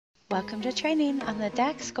Welcome to training on the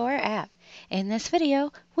DakScore app. In this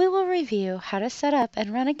video, we will review how to set up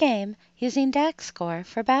and run a game using DakScore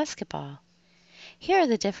for basketball. Here are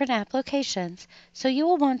the different applications, so you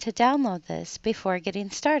will want to download this before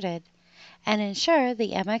getting started, and ensure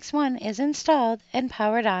the MX1 is installed and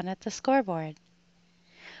powered on at the scoreboard.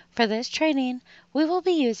 For this training, we will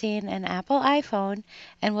be using an Apple iPhone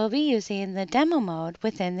and will be using the demo mode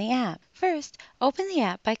within the app. First, open the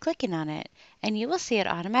app by clicking on it, and you will see it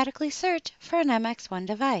automatically search for an MX1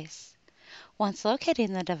 device. Once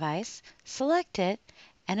locating the device, select it,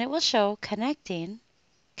 and it will show Connecting,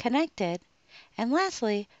 Connected, and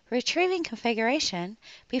lastly, Retrieving Configuration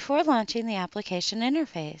before launching the application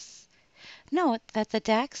interface. Note that the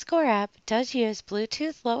DakScore app does use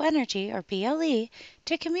Bluetooth Low Energy or BLE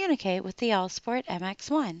to communicate with the Allsport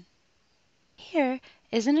MX1. Here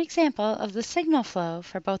is an example of the signal flow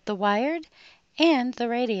for both the wired and the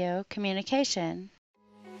radio communication.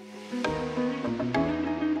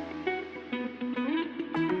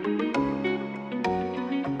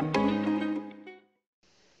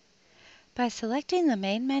 By selecting the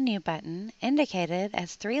main menu button, indicated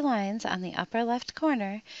as 3 lines on the upper left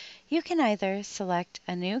corner, you can either select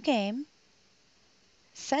a new game,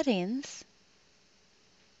 settings,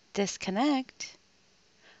 disconnect,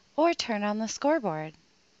 or turn on the scoreboard.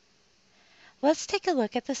 Let's take a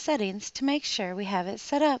look at the settings to make sure we have it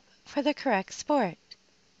set up for the correct sport.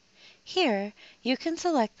 Here, you can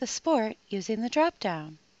select the sport using the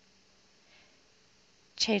drop-down.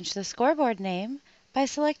 Change the scoreboard name by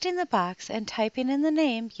selecting the box and typing in the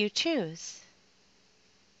name you choose.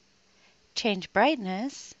 Change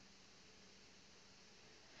brightness.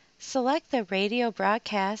 Select the radio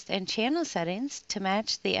broadcast and channel settings to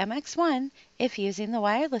match the MX1 if using the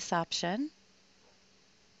wireless option.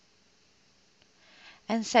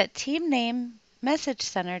 And set team name message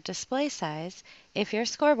center display size if your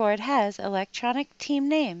scoreboard has electronic team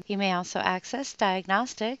name. You may also access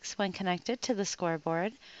diagnostics when connected to the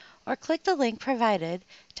scoreboard, or click the link provided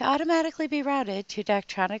to automatically be routed to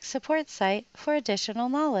Daktronics support site for additional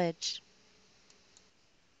knowledge.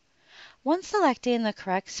 Once selecting the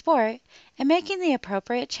correct sport and making the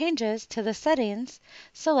appropriate changes to the settings,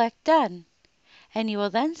 select Done, and you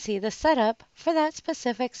will then see the setup for that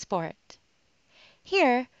specific sport.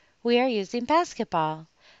 Here, we are using basketball,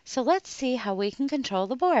 so let's see how we can control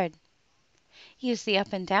the board. Use the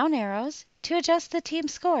up and down arrows to adjust the team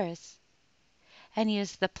scores, and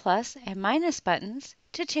use the plus and minus buttons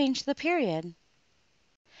to change the period.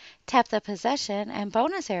 Tap the possession and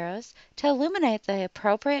bonus arrows to illuminate the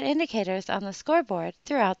appropriate indicators on the scoreboard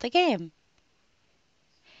throughout the game.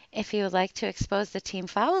 If you would like to expose the team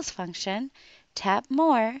fouls function, tap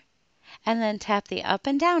More, and then tap the up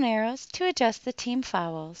and down arrows to adjust the team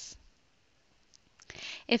fouls.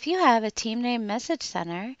 If you have a team name message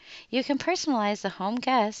center, you can personalize the home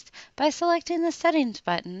guest by selecting the settings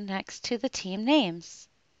button next to the team names.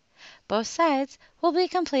 Both sides will be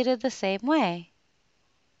completed the same way.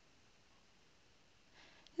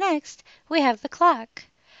 Next, we have the clock.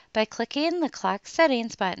 By clicking the clock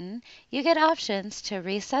settings button, you get options to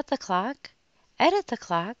reset the clock, edit the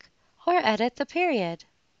clock, or edit the period.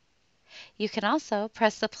 You can also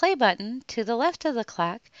press the play button to the left of the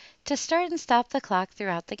clock to start and stop the clock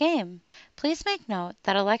throughout the game. Please make note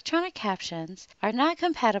that electronic captions are not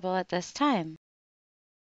compatible at this time.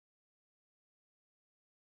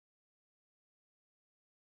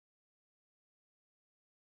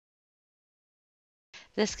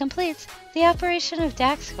 This completes the operation of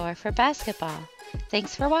DakScore for basketball.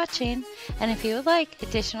 Thanks for watching, and if you would like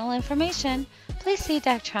additional information, please see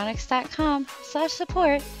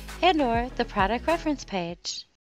daktronics.com/support and/or the product reference page.